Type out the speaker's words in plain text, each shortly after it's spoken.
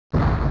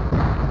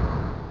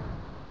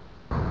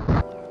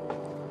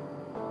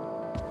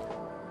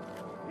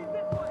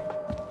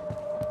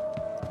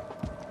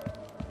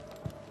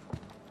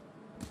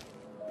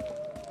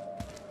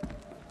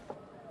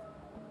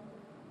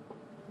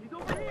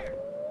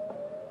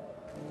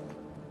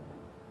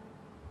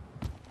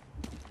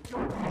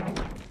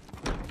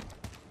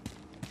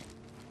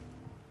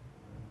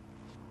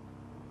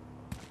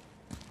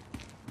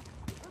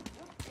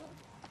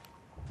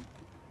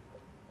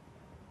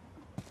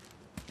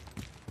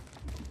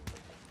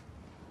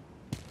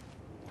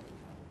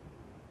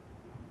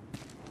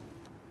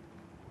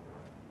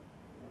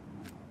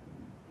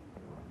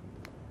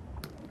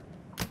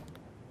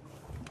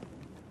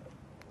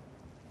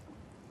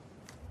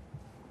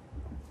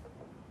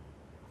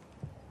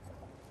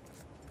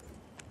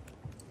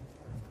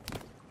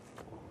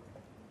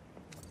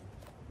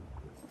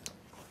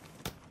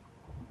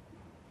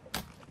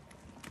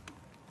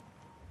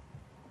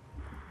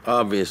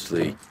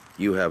Obviously,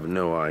 you have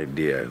no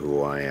idea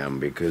who I am,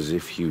 because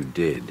if you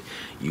did,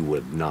 you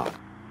would not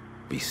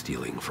be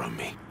stealing from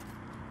me.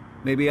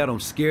 Maybe I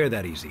don't scare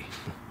that easy.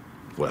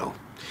 Well,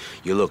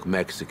 you look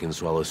Mexican,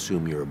 so I'll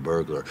assume you're a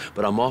burglar,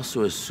 but I'm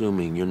also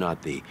assuming you're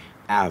not the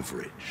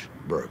average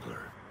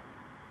burglar.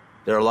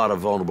 There are a lot of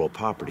vulnerable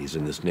properties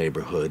in this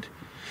neighborhood,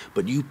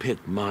 but you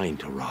picked mine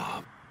to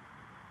rob.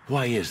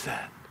 Why is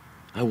that?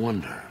 I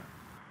wonder.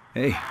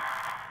 Hey,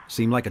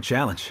 seemed like a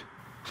challenge.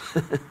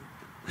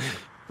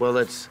 Well,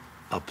 let's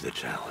up the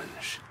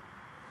challenge.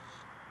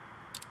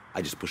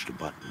 I just pushed a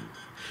button,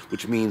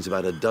 which means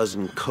about a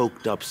dozen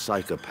coked-up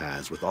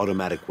psychopaths with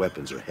automatic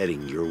weapons are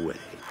heading your way.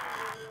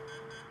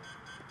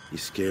 You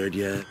scared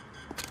yet?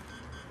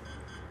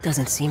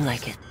 Doesn't seem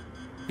like it.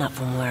 Not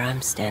from where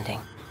I'm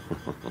standing.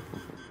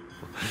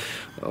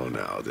 Oh,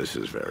 no, this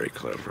is very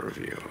clever of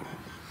you.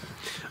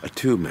 A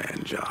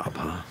two-man job,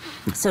 huh?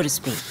 So to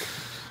speak.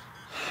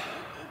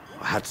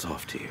 Hats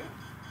off to you.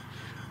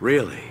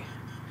 Really.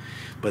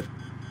 But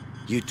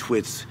you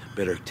twits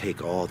better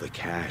take all the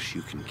cash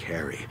you can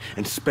carry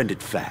and spend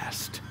it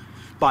fast.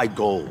 Buy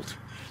gold.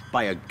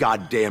 Buy a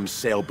goddamn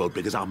sailboat,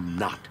 because I'm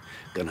not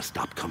gonna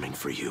stop coming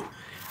for you.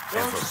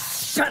 Ever.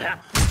 Shut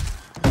up!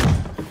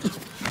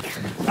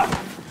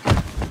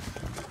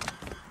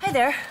 Hey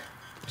there.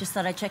 Just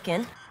thought I'd check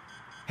in.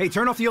 Hey,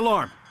 turn off the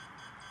alarm.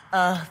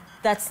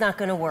 That's not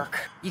gonna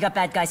work. You got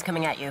bad guys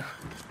coming at you.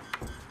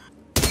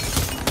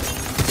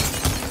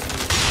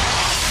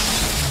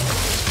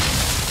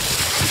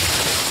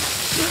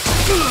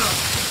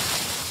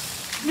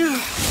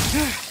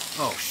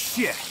 Oh,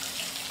 shit.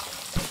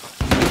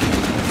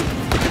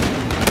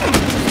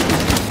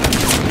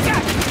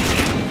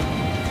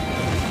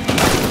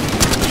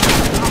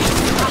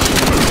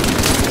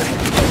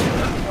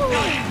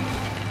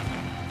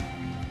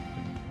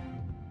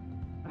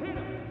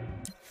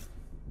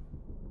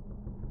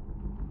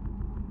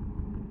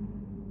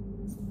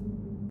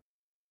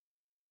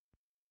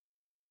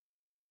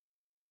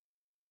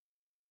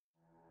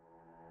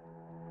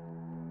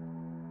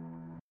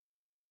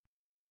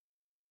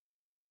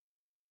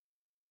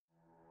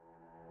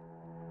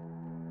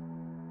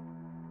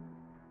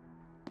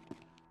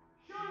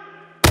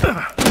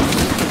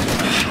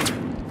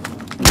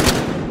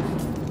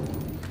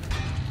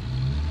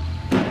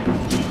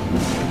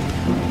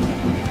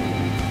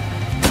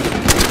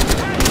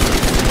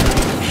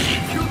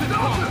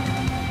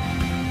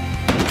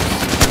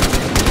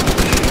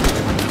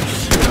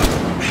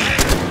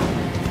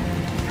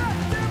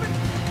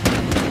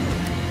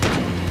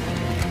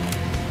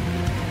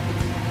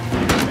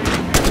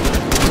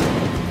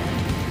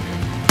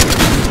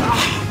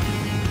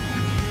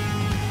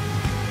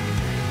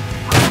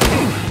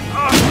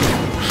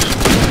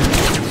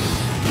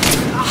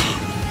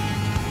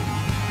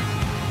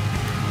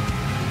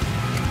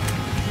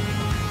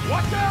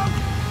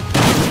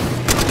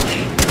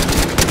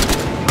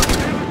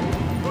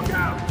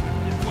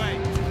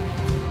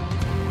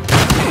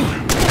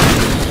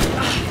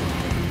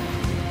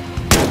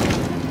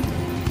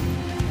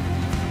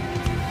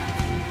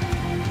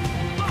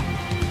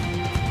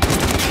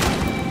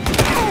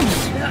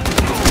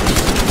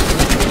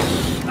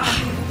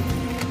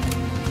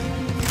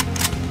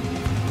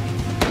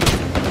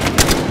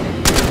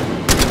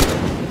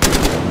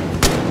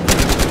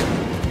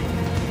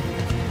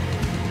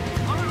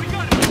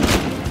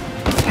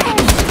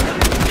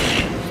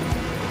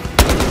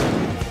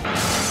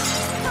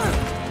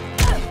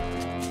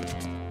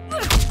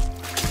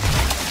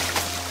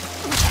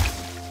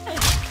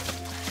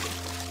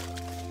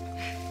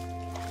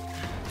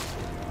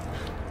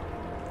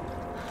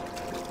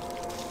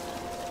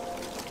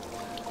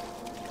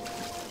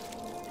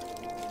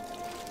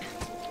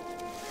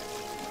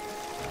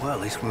 Well, at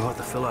least we won't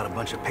have to fill out a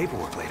bunch of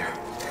paperwork later.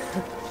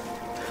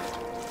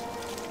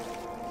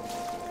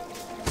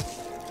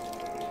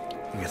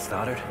 You get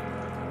started?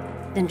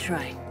 Then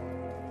try.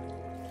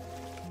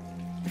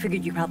 I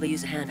figured you'd probably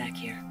use a hand back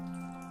here.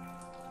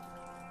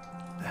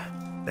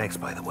 Thanks,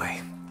 by the way.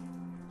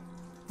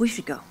 We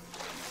should go.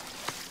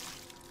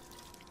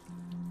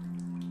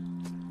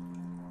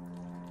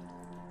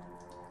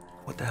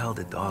 What the hell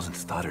did Dawes and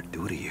Stoddard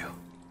do to you?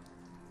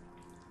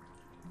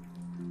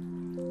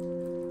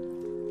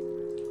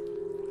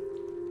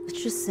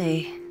 Let's just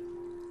say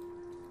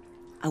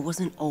I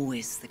wasn't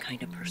always the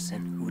kind of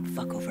person who would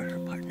fuck over her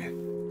partner.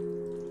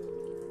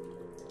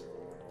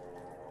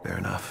 Fair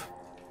enough.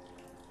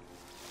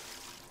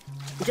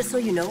 Just so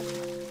you know,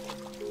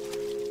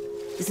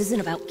 this isn't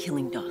about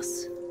killing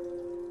Dawes.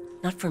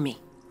 Not for me.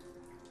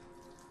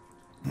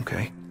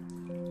 Okay.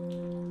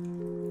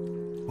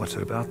 What's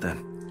it about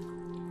then?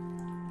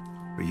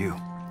 For you?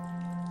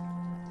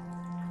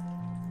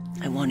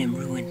 I want him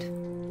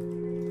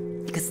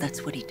ruined. Because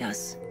that's what he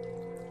does.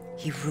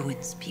 He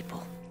ruins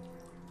people.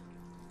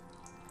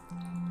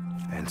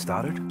 And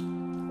Stoddard?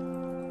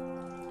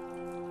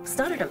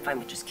 Stoddard I'm fine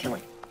with just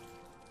killing.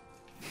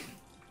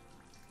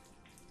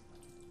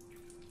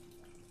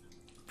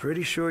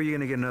 Pretty sure you're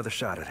gonna get another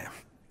shot at him.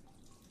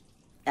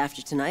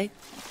 After tonight,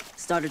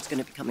 Stoddard's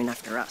gonna be coming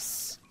after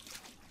us.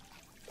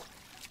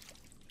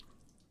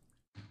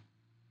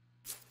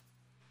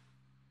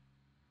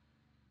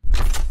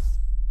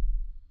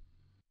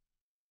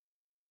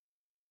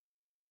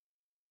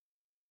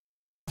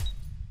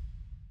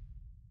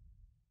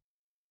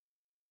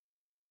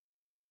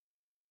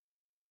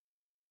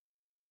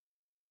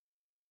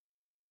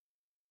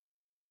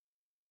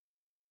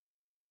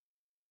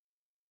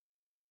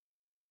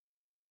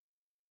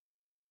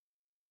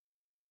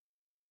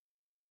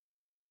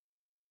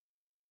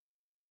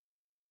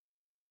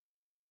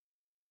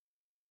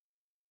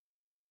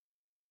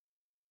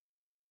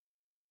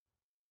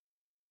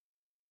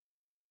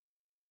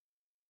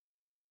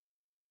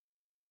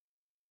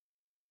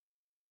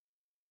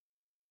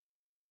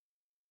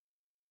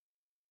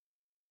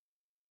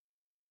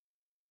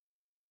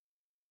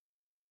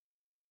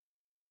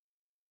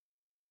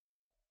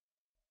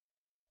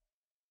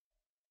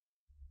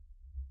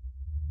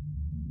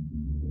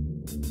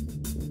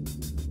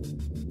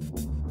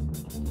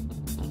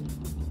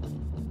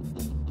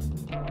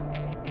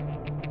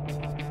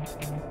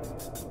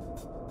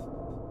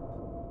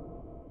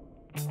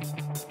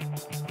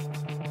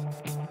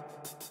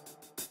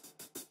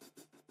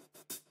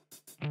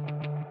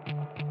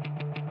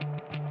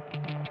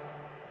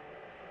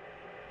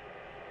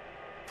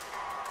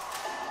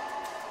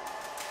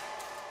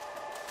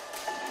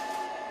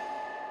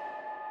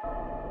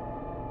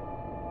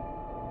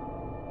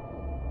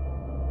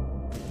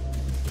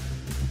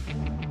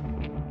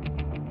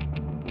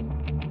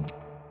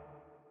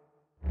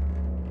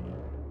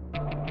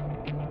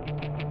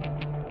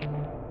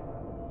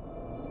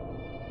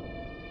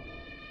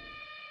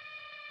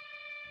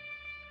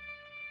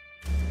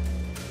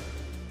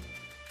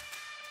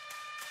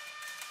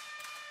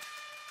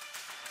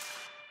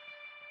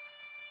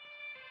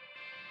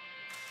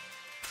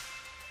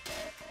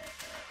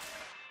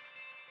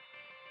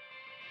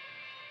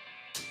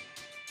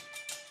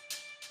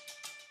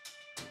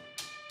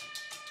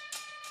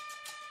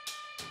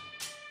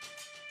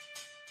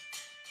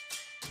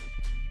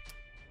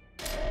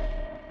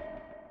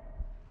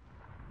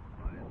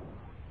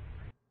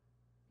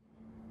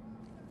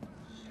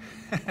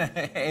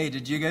 Hey,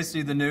 did you guys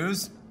see the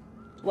news?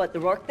 What, the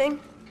Rourke thing?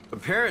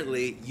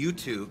 Apparently, you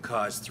two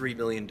caused $3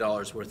 million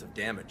worth of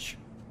damage.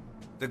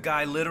 The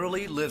guy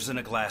literally lives in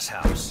a glass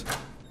house.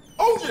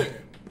 Oh yeah!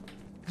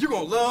 You're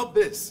gonna love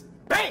this.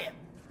 Bam!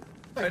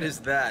 What is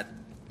that?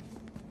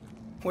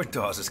 Where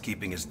Dawes is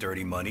keeping his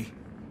dirty money.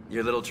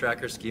 Your little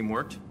tracker scheme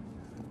worked?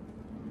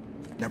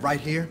 Now right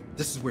here,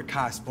 this is where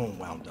Kai's phone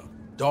wound up.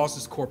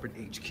 Dawes' corporate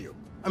HQ.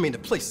 I mean, the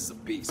place is a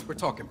beast. We're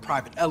talking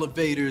private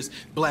elevators,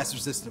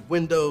 blast-resistant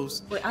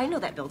windows. Wait, I know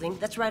that building.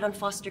 That's right on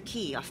Foster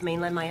Key off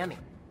mainland Miami.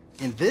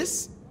 And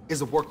this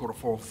is a work order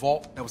for a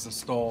vault that was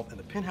installed in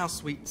the penthouse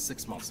suite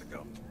 6 months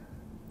ago.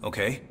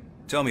 Okay,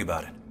 tell me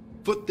about it.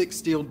 Foot-thick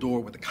steel door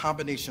with a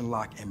combination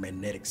lock and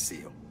magnetic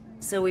seal.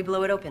 So we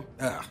blow it open.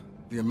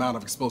 The amount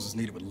of explosives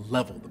needed would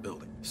level the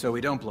building. So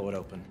we don't blow it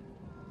open.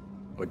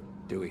 Or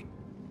do we?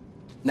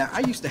 Now,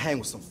 I used to hang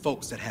with some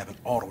folks that have an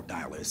auto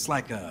dialer. It's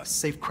like a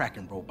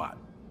safe-cracking robot.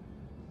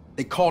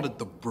 They called it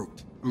the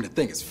Brute. I mean, the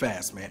thing is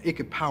fast, man. It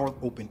could power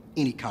open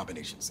any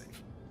combination safe.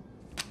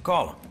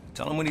 Call him.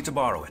 Tell him we need to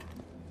borrow it.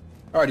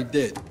 Already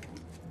did.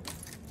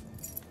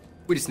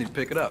 We just need to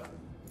pick it up.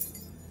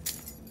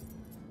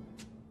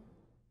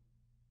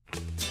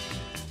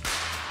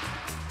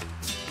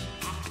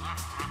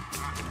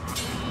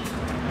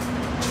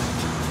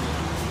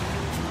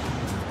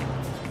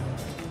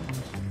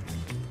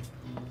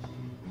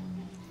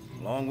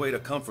 Long way to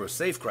come for a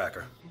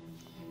safecracker.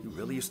 You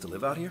really used to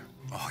live out here?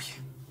 Oh,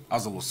 yeah. I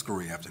was a little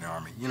screwy after the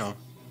army. You know,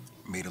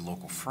 made a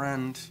local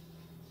friend.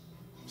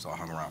 So I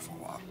hung around for a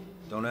while.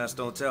 Don't ask,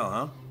 don't tell,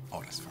 huh?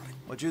 Oh, that's funny.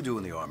 What'd you do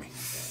in the army?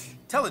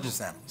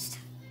 Intelligence analyst.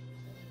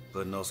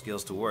 Put no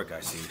skills to work, I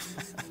see.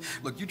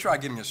 Look, you try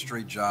getting a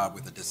straight job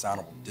with a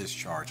dishonorable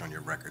discharge on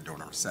your record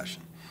during a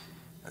recession.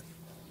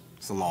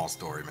 It's a long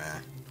story,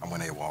 man. I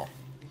went AWOL.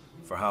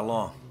 For how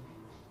long?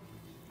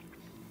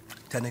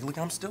 Technically,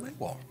 I'm still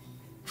AWOL.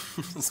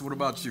 So what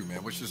about you,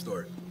 man? What's your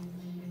story?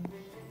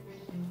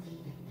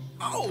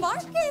 Oh,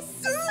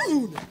 Marcus!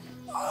 dude!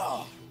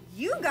 Oh,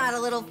 You got a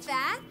little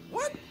fat.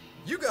 what?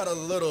 You got a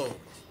little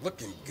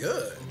looking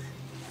good.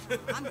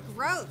 I'm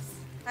gross.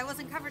 If I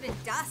wasn't covered in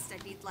dust,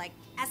 I'd be like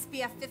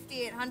SPF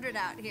 5800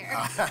 out here.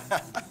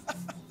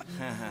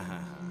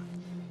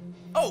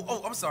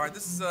 Oh, I'm sorry.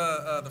 This is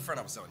the friend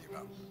I was telling you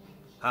about.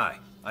 Hi,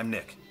 I'm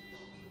Nick.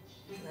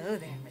 Hello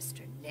there,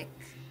 Mr. Nick.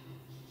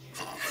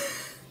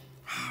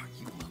 Wow,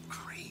 you look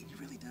great. You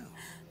really do.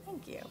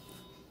 Thank you.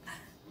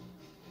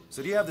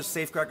 So do you have the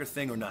safecracker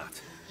thing or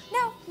not?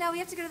 No, we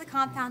have to go to the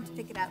compound to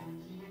pick it up.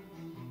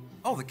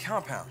 Oh, the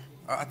compound.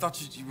 I thought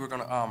you were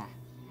gonna,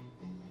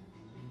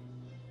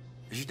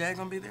 Is your dad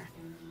gonna be there?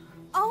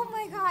 Oh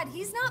my God,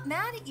 he's not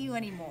mad at you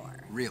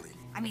anymore. Really?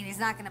 I mean, he's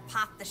not gonna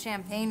pop the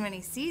champagne when he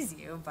sees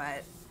you,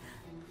 but...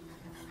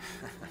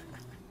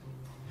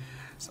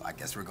 So I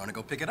guess we're gonna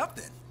go pick it up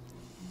then.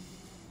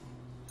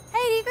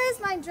 Hey, do you guys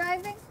mind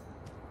driving?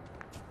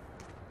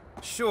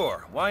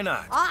 Sure, why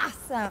not?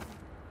 Awesome.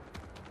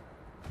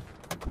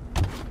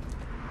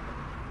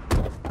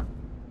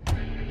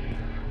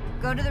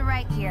 Go to the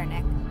right here,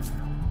 Nick.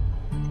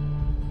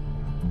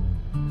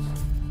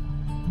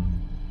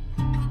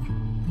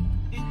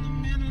 In the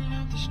middle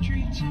of the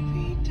streets of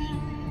Eden,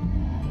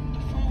 the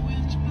four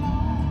winds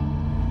blow.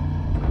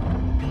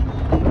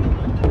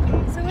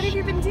 So what have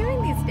you been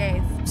doing these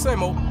days?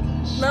 Same old.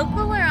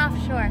 Local or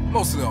offshore?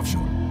 Mostly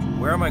offshore.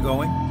 Where am I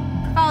going?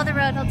 Follow the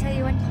road, I'll tell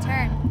you when to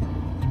turn.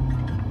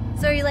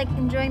 So are you, like,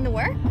 enjoying the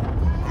work?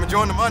 I'm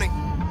enjoying the money.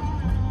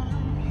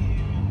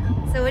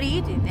 So what do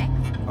you do, Nick?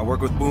 I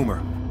work with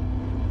Boomer.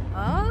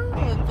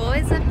 Oh,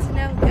 boys up to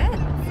no good.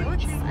 So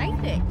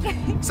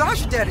exciting. So how's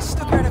your dad? Is he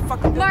still carrying that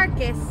fucking...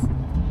 Marcus,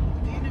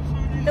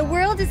 the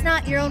world is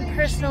not your own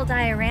personal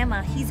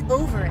diorama. He's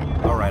over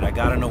it. All right, I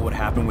gotta know what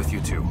happened with you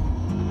two.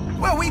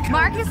 Well, we can...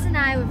 Marcus and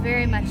I were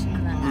very much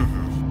in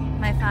love.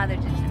 My father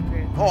didn't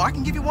approve. Oh, I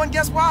can give you one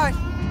guess why.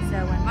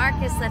 So when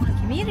Marcus left the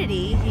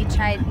community, he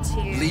tried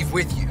to... Leave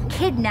with you.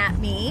 Kidnap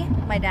me,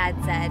 my dad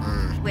said,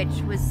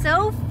 which was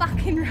so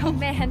fucking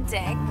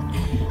romantic.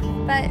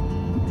 But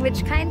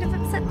which kind of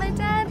upset my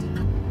dad,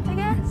 I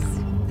guess.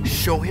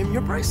 Show him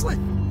your bracelet.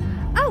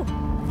 Oh,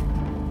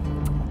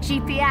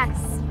 GPS.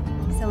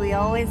 So he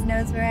always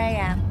knows where I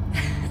am.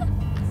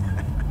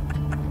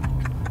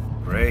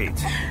 Great.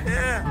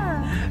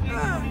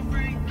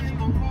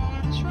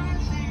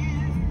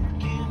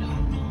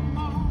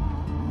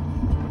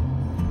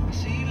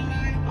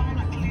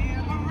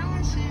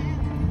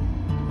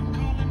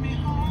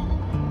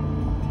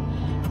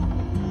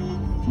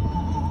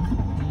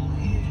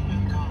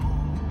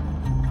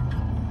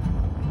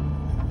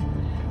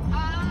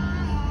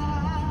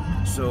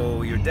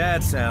 So your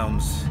dad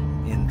sounds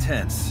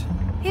intense.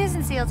 He was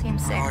in SEAL Team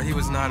 6. Oh, he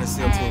was not in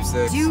SEAL Team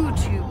 6. Due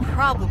to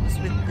problems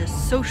with the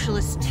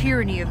socialist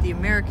tyranny of the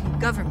American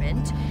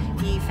government,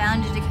 He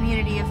founded a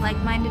community of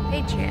like-minded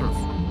patriots.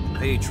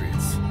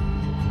 Patriots.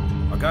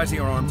 Are guys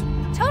here armed?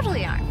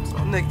 Totally armed.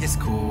 Oh, Nick, it's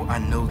cool. I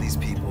know these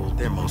people.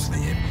 They're mostly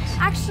hippies.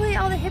 Actually,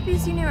 all the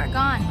hippies you knew are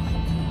gone.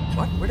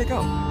 What? Where'd they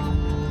go?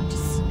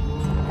 Just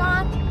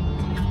gone.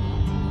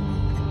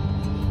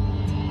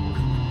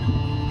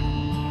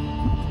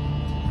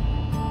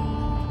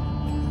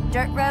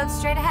 Dirt road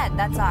straight ahead,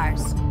 that's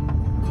ours.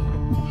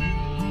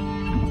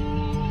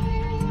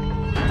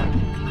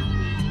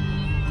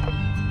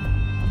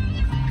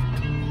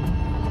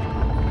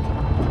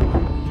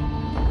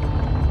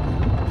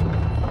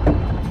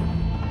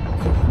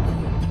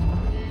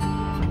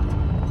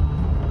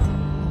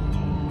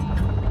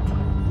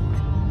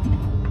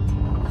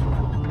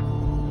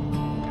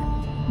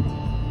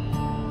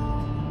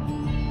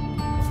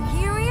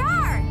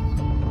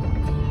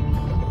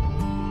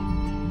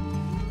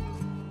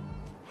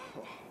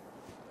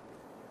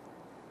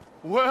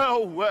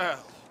 Well,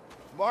 well.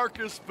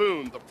 Marcus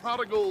Boone, the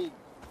prodigal,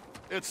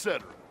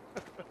 etc.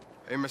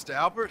 Hey, Mr.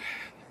 Albert.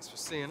 Thanks for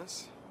seeing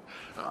us.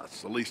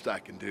 It's the least I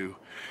can do.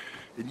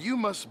 And you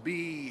must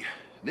be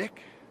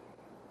Nick?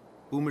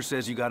 Boomer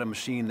says you got a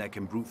machine that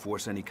can brute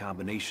force any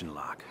combination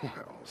lock.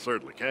 Well,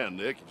 certainly can,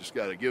 Nick. You just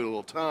gotta give it a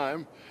little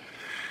time.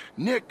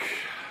 Nick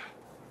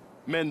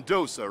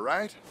Mendoza,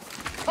 right?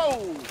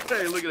 Oh,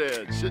 hey, look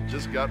at that. Shit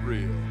just got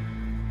real.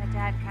 My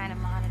dad kind of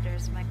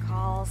monitors my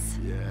calls.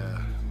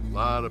 Yeah, a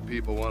lot of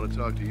people want to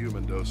talk to you,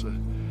 Mendoza.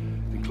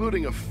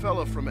 Including a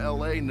fella from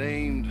L.A.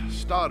 named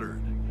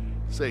Stoddard.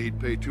 Say he'd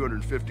pay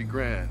 250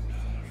 grand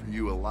for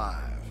you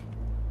alive.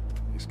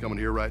 He's coming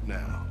here right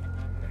now.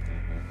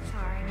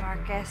 Sorry,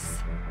 Marcus.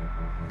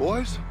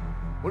 Boys,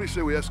 what do you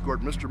say we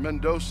escort Mr.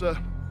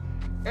 Mendoza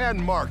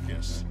and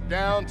Marcus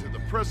down to the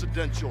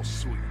presidential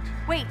suite?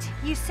 Wait,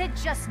 you said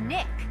just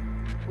Nick.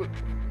 But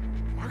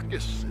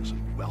Marcus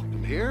isn't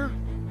welcome here.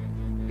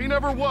 He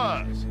never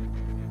was.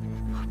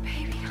 Oh,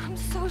 baby, I'm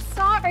so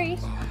sorry.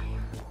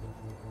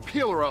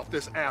 Peel her off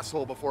this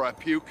asshole before I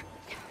puke.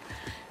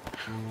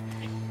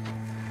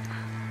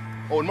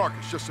 Oh, and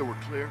Marcus, just so we're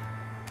clear,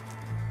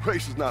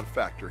 race is not a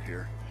factor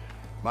here.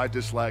 My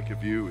dislike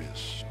of you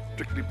is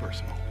strictly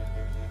personal.